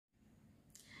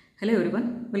Hello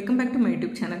everyone, welcome back to my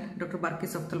YouTube channel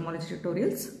Dr.Barki's ophthalmology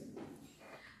tutorials.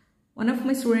 One of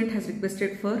my students has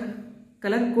requested for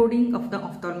color coding of the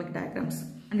ophthalmic diagrams,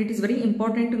 and it is very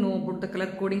important to know about the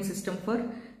color coding system for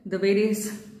the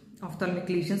various ophthalmic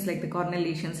lesions like the corneal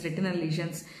lesions, retinal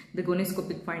lesions, the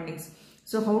gonioscopic findings.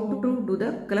 So how to do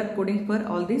the color coding for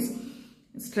all these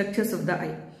structures of the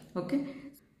eye. Okay,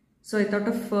 so I thought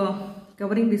of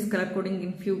covering this color coding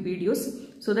in few videos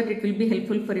so that it will be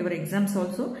helpful for your exams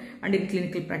also and in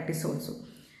clinical practice also.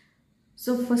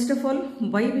 So first of all,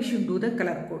 why we should do the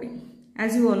color coding?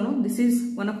 As you all know, this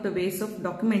is one of the ways of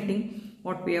documenting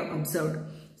what we have observed.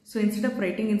 So instead of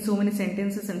writing in so many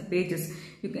sentences and pages,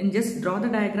 you can just draw the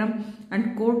diagram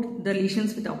and code the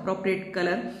lesions with appropriate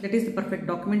color. That is the perfect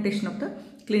documentation of the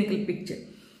clinical picture.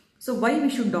 So why we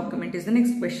should document is the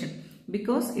next question.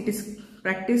 Because it is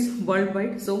practiced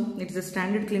worldwide, so it is a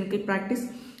standard clinical practice.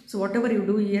 So whatever you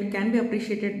do here can be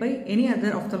appreciated by any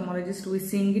other ophthalmologist who is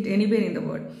seeing it anywhere in the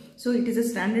world. So it is a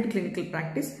standard clinical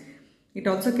practice. It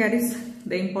also carries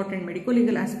the important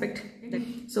medico-legal aspect.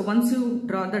 So once you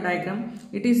draw the diagram,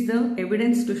 it is the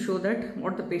evidence to show that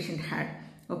what the patient had.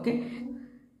 Okay.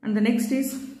 And the next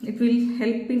is, it will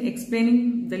help in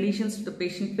explaining the lesions to the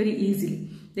patient very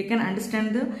easily. They can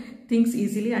understand the things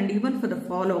easily, and even for the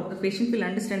follow-up, the patient will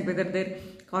understand whether their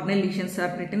corneal lesions or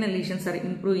retinal lesions are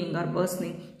improving or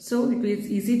worsening. So it is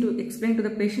easy to explain to the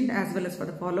patient as well as for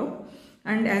the follow-up.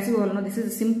 And as you all know, this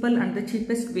is a simple and the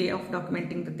cheapest way of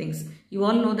documenting the things. You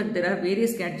all know that there are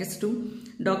various gadgets to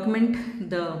document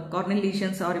the corneal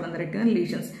lesions or even the retinal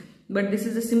lesions, but this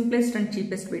is the simplest and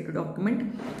cheapest way to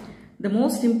document. The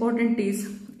most important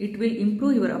is it will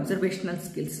improve your observational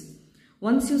skills.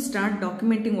 Once you start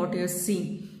documenting what you have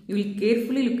seen, you will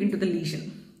carefully look into the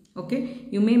lesion. Okay,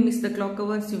 you may miss the clock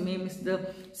hours, you may miss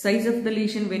the size of the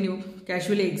lesion when you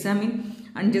casually examine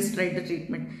and just write the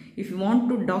treatment. If you want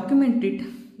to document it,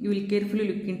 you will carefully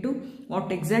look into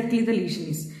what exactly the lesion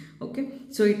is. Okay,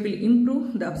 so it will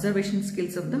improve the observation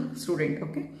skills of the student.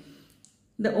 Okay,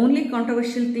 the only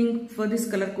controversial thing for this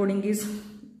color coding is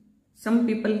some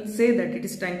people say that it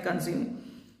is time consuming.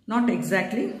 Not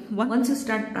exactly. Once you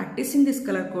start practicing this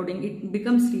color coding, it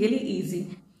becomes really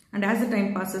easy, and as the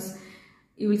time passes,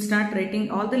 you will start writing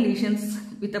all the lesions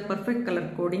with a perfect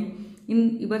color coding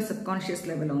in your subconscious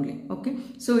level only. Okay,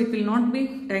 so it will not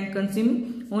be time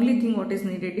consuming. Only thing what is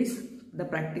needed is the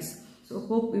practice. So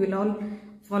hope you will all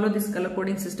follow this color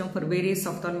coding system for various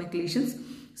ophthalmic lesions.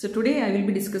 So today I will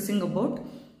be discussing about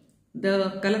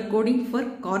the color coding for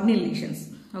corneal lesions.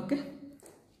 Okay,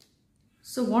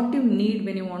 so what you need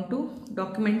when you want to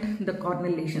document the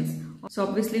corneal lesions? So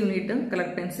obviously you need the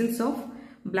color pencils of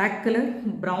black color,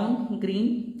 brown,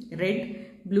 green, red,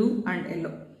 blue and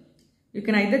yellow. You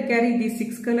can either carry these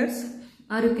 6 colors,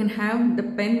 or you can have the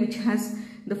pen which has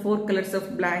the 4 colors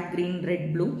of black, green,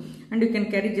 red, blue, and you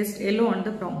can carry just yellow and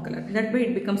the brown color. That way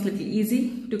it becomes little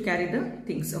easy to carry the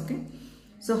things. Okay,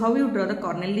 so how you draw the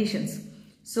corneal lesions?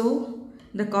 So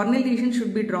the corneal lesion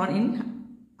should be drawn in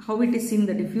how it is seen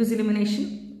the diffuse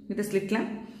illumination with a slit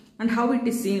lamp, and how it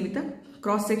is seen with a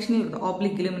cross-sectional or the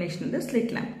oblique illumination in the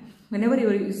slit lamp. Whenever you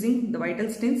are using the vital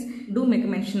stains, do make a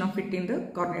mention of it in the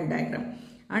corneal diagram.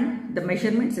 And the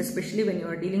measurements, especially when you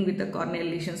are dealing with the corneal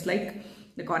lesions like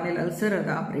the corneal ulcer or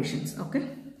the abrasions. Okay,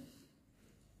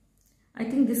 I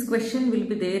think this question will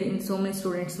be there in so many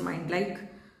students' mind, like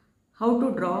how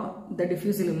to draw the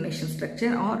diffuse illumination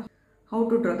structure or how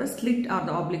to draw the slit or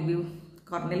the oblique view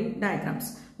corneal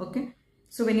diagrams. Okay,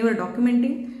 so when you are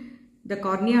documenting the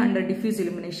cornea under diffuse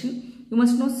illumination, you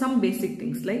must know some basic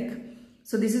things like,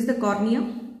 so this is the cornea,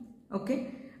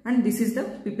 okay, and this is the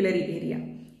pupillary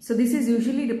area. So this is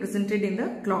usually represented in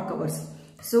the clock hours.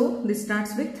 So this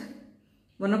starts with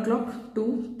 1 o'clock,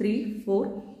 2, 3,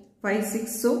 4, 5,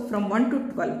 6. So from 1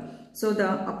 to 12. So the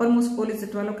uppermost pole is the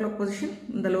 12 o'clock position,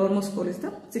 and the lowermost pole is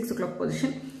the 6 o'clock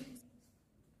position.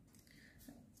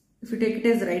 If you take it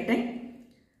as right time,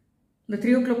 the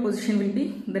 3 o'clock position will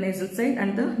be the nasal side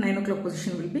and the 9 o'clock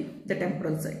position will be the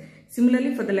temporal side.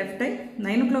 Similarly for the left eye,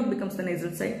 9 o'clock becomes the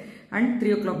nasal side and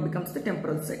 3 o'clock becomes the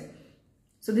temporal side.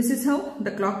 So this is how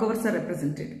the clock hours are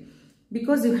represented,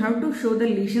 because you have to show the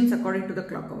lesions according to the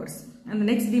clock hours. And the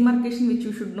next demarcation which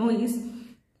you should know is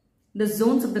the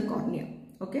zones of the cornea.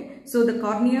 Okay, so the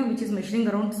cornea, which is measuring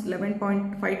around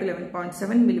 11.5 to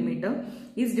 11.7 millimeter,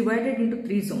 is divided into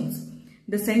 3 zones.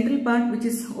 The central part, which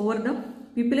is over the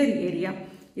pupillary area,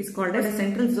 is called as the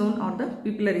central zone or the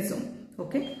pupillary zone.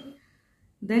 Okay,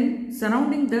 then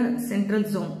surrounding the central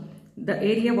zone, the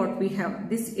area what we have,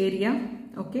 this area,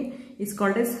 okay, is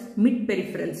called as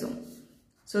mid-peripheral zone.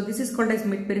 So this is called as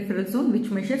mid-peripheral zone, which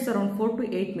measures around 4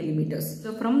 to 8 millimeters.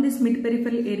 So from this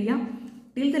mid-peripheral area,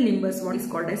 till the limbus, what is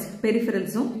called as peripheral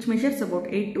zone, which measures about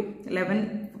 8 to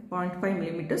 11.5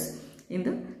 millimeters in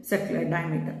the circular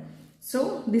diameter.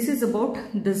 So this is about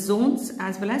the zones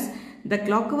as well as the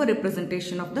clock-over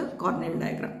representation of the Cornell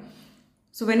diagram.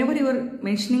 So whenever you are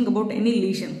mentioning about any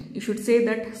lesion, you should say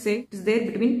that, say, it is there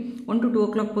between 1 to 2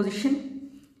 o'clock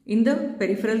position in the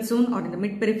peripheral zone or in the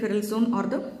mid-peripheral zone or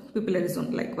the pupillary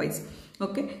zone likewise.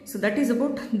 Okay, so that is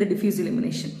about the diffuse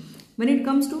illumination. When it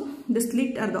comes to the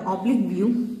slit or the oblique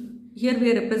view, here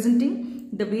we are representing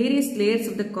the various layers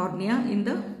of the cornea in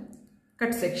the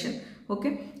cut section.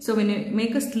 Okay, so when you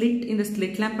make a slit in the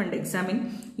slit lamp and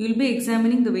examine, you will be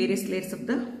examining the various layers of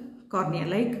the cornea,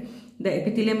 like the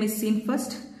epithelium is seen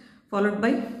first, followed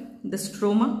by the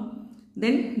stroma,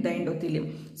 then the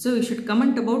endothelium. So you should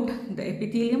comment about the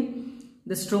epithelium,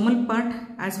 the stromal part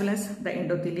as well as the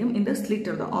endothelium in the slit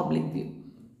or the oblique view.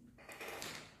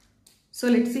 So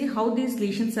let's see how these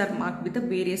lesions are marked with the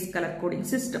various color coding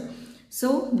system.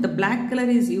 So the black color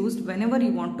is used whenever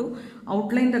you want to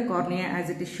outline the cornea as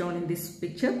it is shown in this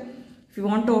picture. If you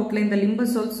want to outline the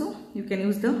limbus also, you can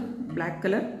use the black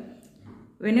color.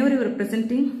 Whenever you are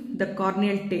representing the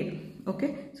corneal tear,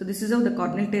 okay, so this is how the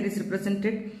corneal tear is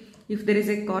represented. If there is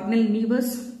a corneal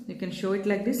nevus, you can show it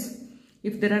like this.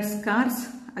 If there are scars,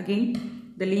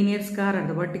 again the linear scar or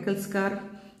the vertical scar,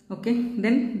 okay,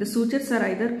 then the sutures are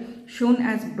either shown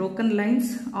as broken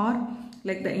lines or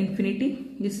like the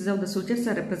infinity. This is how the sutures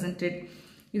are represented.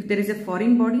 If there is a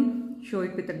foreign body, show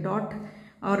it with a dot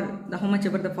or how much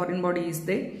ever the foreign body is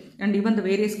there, and even the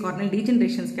various corneal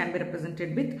degenerations can be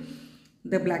represented with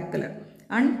the black color.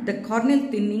 And the corneal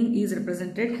thinning is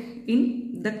represented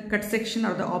in the cut section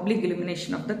or the oblique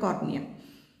illumination of the cornea.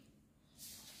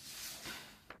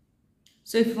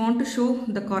 So if you want to show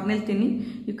the corneal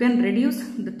thinning, you can reduce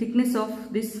the thickness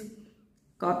of this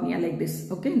cornea like this,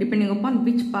 okay, depending upon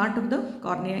which part of the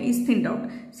cornea is thinned out.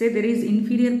 Say there is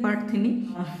inferior part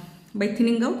thinning, by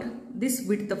thinning out this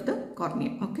width of the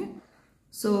cornea, okay.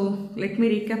 So let me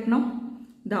recap now.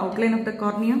 The outline of the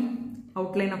cornea,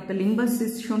 outline of the limbus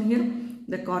is shown here,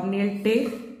 the corneal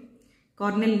tear,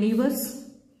 corneal nevus,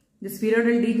 the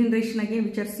spheroidal degeneration again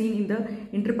which are seen in the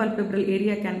interpalpebral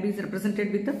area can be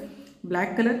represented with the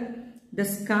black color, the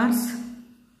scars,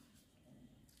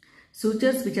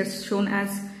 sutures which are shown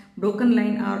as broken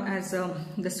line or as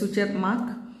the suture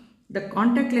mark. The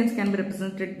contact lens can be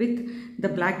represented with the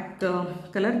black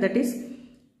color, that is,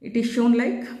 it is shown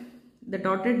like the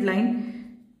dotted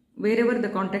line wherever the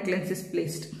contact lens is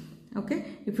placed.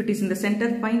 Okay, if it is in the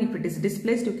center, fine. If it is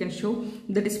displaced, you can show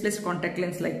the displaced contact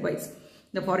lens likewise.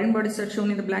 The foreign bodies are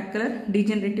shown in the black color,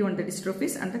 degenerative and the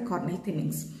dystrophies, and the corneal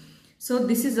thinnings. So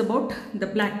this is about the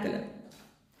black color.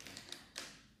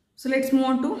 So let's move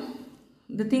on to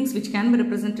the things which can be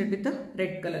represented with the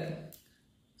red color.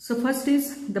 So first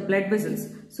is the blood vessels.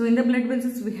 So in the blood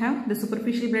vessels we have the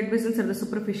superficial blood vessels or the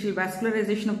superficial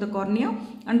vascularization of the cornea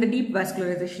and the deep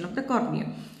vascularization of the cornea.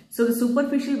 So the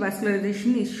superficial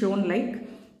vascularization is shown like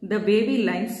the wavy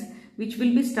lines which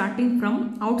will be starting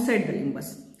from outside the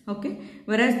limbus, okay,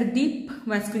 whereas the deep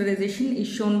vascularization is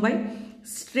shown by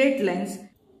straight lines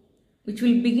which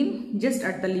will begin just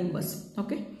at the limbus,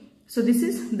 okay. So this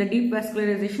is the deep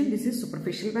vascularization, this is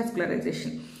superficial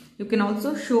vascularization. You can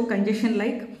also show congestion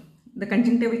like the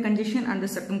conjunctival congestion and the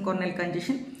circumcorneal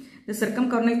congestion. The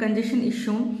circumcorneal congestion is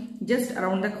shown just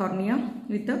around the cornea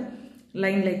with a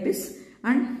line like this,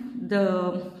 and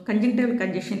the conjunctival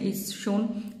congestion is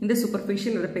shown in the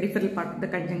superficial or the peripheral part of the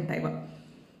conjunctiva.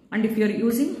 And if you are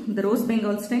using the rose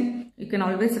Bengal stain, you can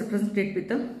always represent it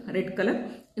with a red color.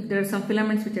 If there are some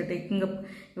filaments which are taking up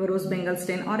your rose Bengal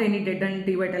stain or any dead and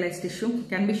devitalized tissue,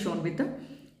 can be shown with a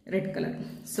red color.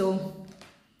 So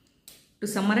to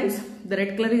summarize, the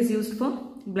red color is used for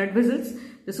blood vessels,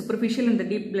 the superficial and the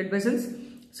deep blood vessels.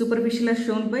 Superficial are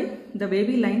shown by the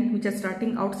wavy line which are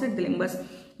starting outside the limbus,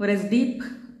 whereas deep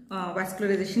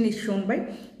vascularization is shown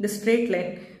by the straight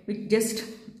line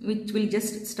which will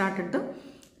just start at the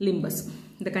limbus.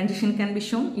 The congestion can be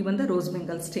shown even the rose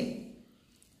Bengal stain.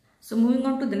 So moving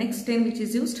on to the next stain which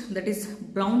is used, that is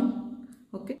brown,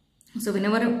 okay. So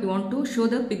whenever you want to show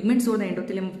the pigments over the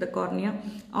endothelium of the cornea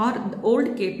or the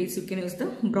old capies, you can use the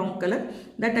brown color.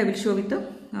 That I will show with the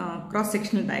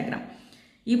cross-sectional diagram.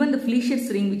 Even the fleischer's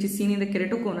ring which is seen in the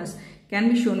keratoconus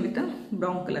can be shown with a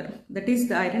brown color. That is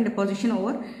the iron deposition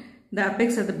over the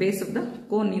apex or the base of the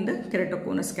cone in the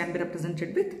keratoconus can be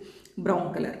represented with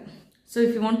brown color. So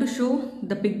if you want to show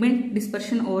the pigment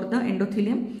dispersion over the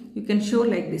endothelium, you can show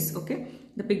like this, okay.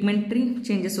 The pigmentary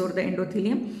changes over the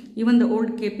endothelium. Even the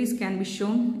old capies can be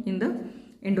shown in the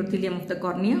endothelium of the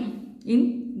cornea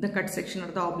in the cut section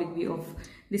or the oblique view of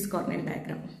this corneal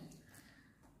diagram.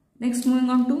 Next, moving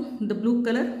on to the blue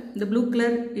color. The blue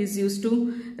color is used to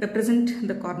represent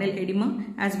the corneal edema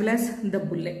as well as the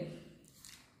bulle.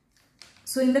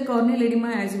 So in the corneal edema,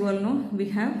 as you all know, we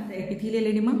have the epithelial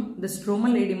edema, the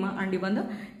stromal edema and even the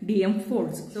DM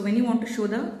folds. So when you want to show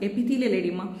the epithelial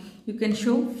edema, you can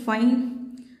show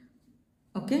fine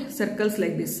circles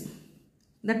like this.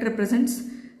 That represents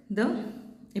the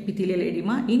epithelial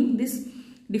edema in this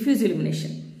diffuse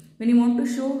illumination. When you want to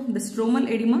show the stromal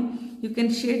edema, you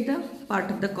can shade the part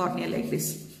of the cornea like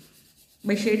this.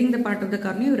 By shading the part of the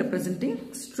cornea, you are representing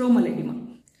stromal edema.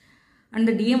 And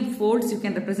the DM folds you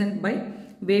can represent by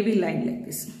wavy line like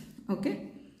this. Okay.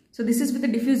 So this is with the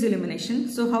diffuse illumination.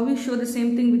 So how we show the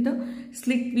same thing with the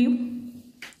slit view?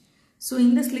 So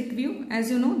in the slit view,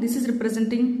 as you know, this is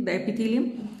representing the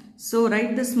epithelium. So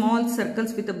write the small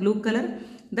circles with a blue color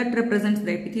that represents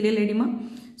the epithelial edema.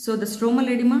 So the stromal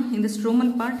edema, in the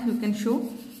stromal part you can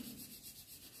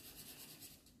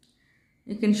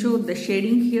show the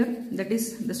shading here, that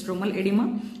is the stromal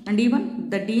edema, and even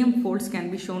the DM folds can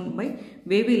be shown by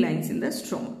wavy lines in the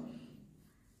stroma.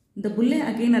 The bulle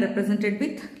again are represented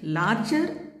with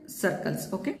larger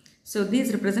circles. Okay, so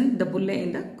these represent the bulle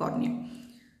in the cornea.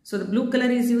 So the blue color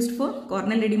is used for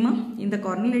corneal edema. In the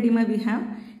corneal edema we have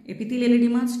epithelial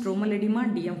edema, stromal edema,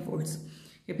 DM folds.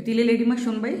 Epithelial edema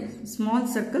shown by small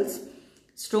circles,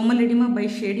 stromal edema by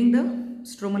shading the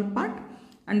stromal part,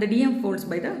 and the DM folds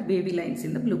by the wavy lines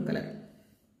in the blue color.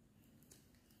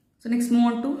 So next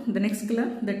move on to the next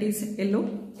color, that is yellow.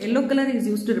 Yellow color is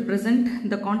used to represent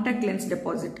the contact lens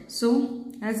deposit. So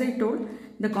as I told,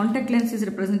 the contact lens is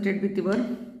represented with your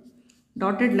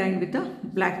dotted line with a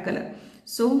black color.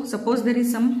 So suppose there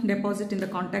is some deposit in the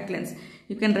contact lens,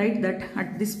 you can write that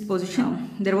at this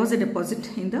position there was a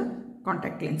deposit in the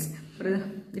contact lens.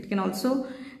 It can also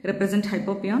represent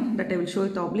hypopyon, that I will show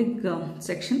you the oblique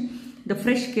section. The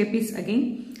fresh capes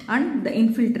again, and the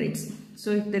infiltrates. So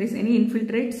if there is any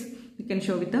infiltrates, you can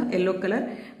show with the yellow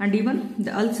color, and even the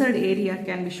ulcered area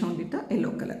can be shown with the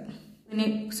yellow color.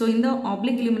 So in the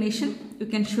oblique illumination, you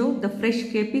can show the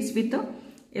fresh capes with the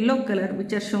yellow color,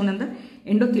 which are shown on the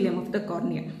endothelium of the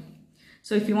cornea.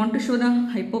 So if you want to show the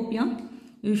hypopyon,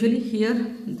 usually here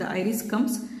the iris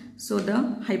comes, so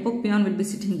the hypopyon will be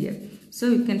sitting here. So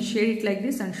you can shade it like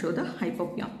this and show the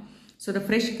hypopyon. So the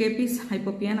fresh capes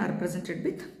hypopyon are represented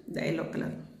with the yellow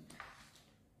color.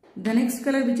 The next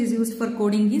color which is used for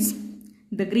coding is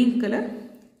the green color.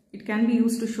 It can be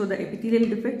used to show the epithelial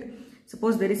defect.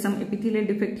 Suppose there is some epithelial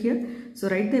defect here. So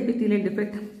write the epithelial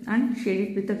defect and shade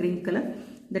it with the green color.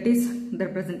 That is the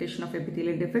representation of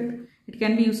epithelial defect. It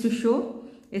can be used to show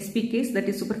SPKs, that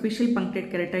is superficial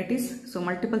punctate keratitis. So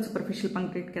multiple superficial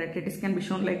punctate keratitis can be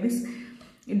shown like this.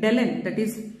 Dellen, that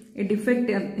is a defect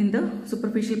in the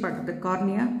superficial part of the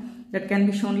cornea, that can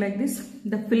be shown like this.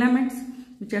 The filaments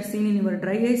which are seen in your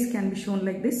dry eyes can be shown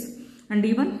like this, and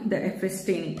even the FS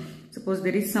staining. Suppose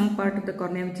there is some part of the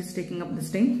cornea which is taking up the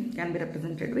stain, can be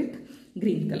represented with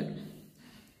green color.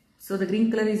 So the green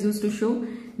color is used to show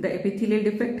the epithelial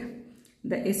defect.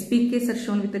 The SPKs are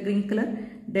shown with the green color.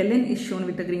 Dellen is shown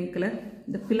with the green color.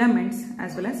 The filaments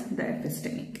as well as the FS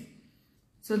staining.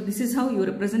 So this is how you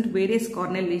represent various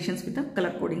corneal lesions with a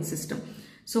color coding system.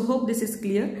 So hope this is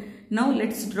clear. Now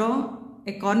let's draw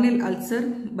a corneal ulcer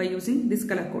by using this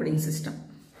color coding system.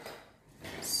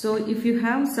 So if you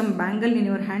have some bangle in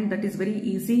your hand, that is very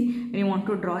easy and you want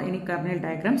to draw any corneal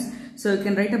diagrams. So you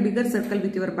can write a bigger circle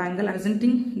with your bangle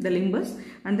representing the limbus,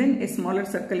 and then a smaller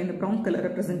circle in the brown color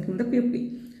representing the pupil.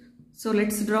 So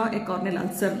let's draw a corneal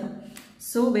ulcer now.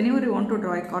 So whenever you want to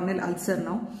draw a corneal ulcer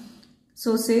now,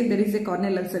 so say there is a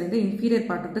corneal ulcer in the inferior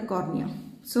part of the cornea.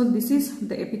 So this is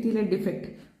the epithelial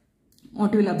defect,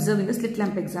 what you will observe in the slit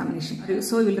lamp examination.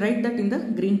 So you will write that in the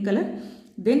green color.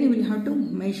 Then you will have to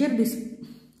measure this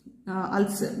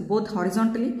ulcer both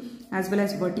horizontally as well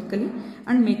as vertically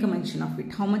and make a mention of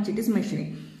it, how much it is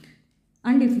measuring.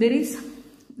 And if there is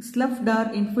sloughed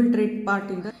or infiltrate part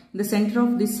in the center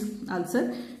of this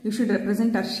ulcer, you should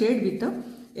represent or shade with a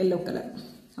yellow color.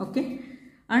 Okay.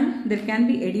 And there can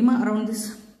be edema around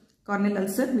this corneal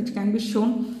ulcer, which can be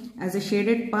shown as a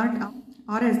shaded part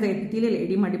or as the epithelial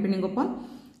edema depending upon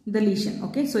the lesion.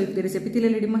 Okay, so if there is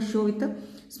epithelial edema, show with the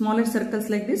smaller circles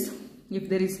like this. If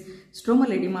there is stromal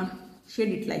edema, shade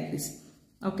it like this.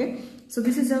 Okay, so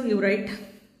this is how you write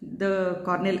the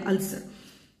corneal ulcer.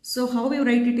 So how you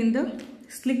write it in the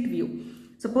slit view?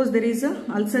 Suppose there is a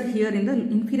ulcer here in the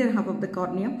inferior half of the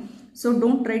cornea. So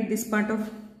don't write this part of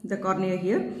the cornea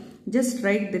here. Just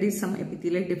write there is some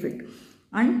epithelial defect,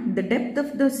 and the depth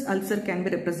of this ulcer can be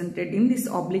represented in this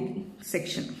oblique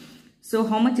section. So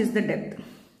how much is the depth?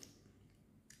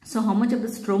 So how much of the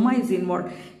stroma is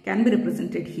involved can be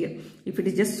represented here. If it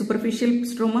is just superficial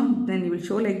stroma, then you will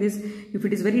show like this. If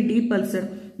it is very deep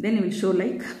ulcer, then you will show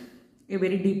like a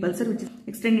very deep ulcer which is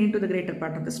extending into the greater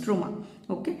part of the stroma.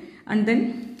 Okay, and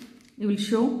then you will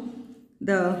show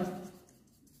the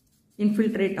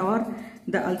infiltrate or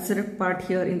the ulcer part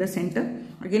here in the center.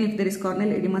 Again, if there is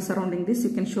corneal edema surrounding this,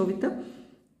 you can show with the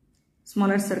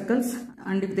smaller circles,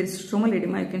 and if there is stromal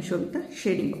edema, you can show with the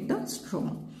shading of the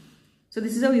stroma. So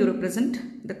this is how you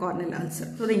represent the corneal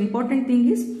ulcer. So the important thing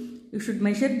is you should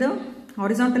measure the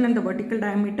horizontal and the vertical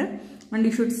diameter, and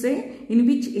you should say in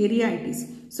which area it is.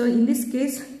 So in this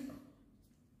case,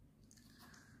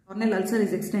 corneal ulcer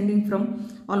is extending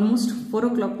from almost 4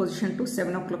 o'clock position to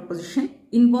 7 o'clock position,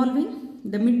 involving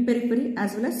the mid periphery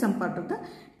as well as some part of the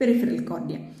peripheral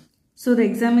cornea. So the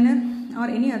examiner or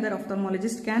any other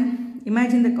ophthalmologist can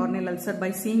imagine the corneal ulcer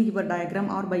by seeing your diagram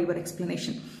or by your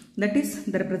explanation. That is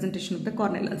the representation of the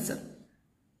corneal ulcer.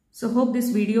 So hope this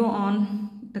video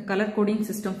on the color coding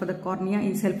system for the cornea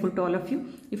is helpful to all of you.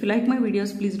 If you like my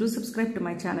videos, please do subscribe to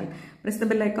my channel. Press the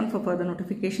bell icon for further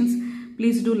notifications.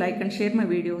 Please do like and share my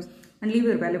videos and leave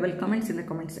your valuable comments in the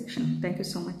comment section. Thank you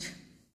so much.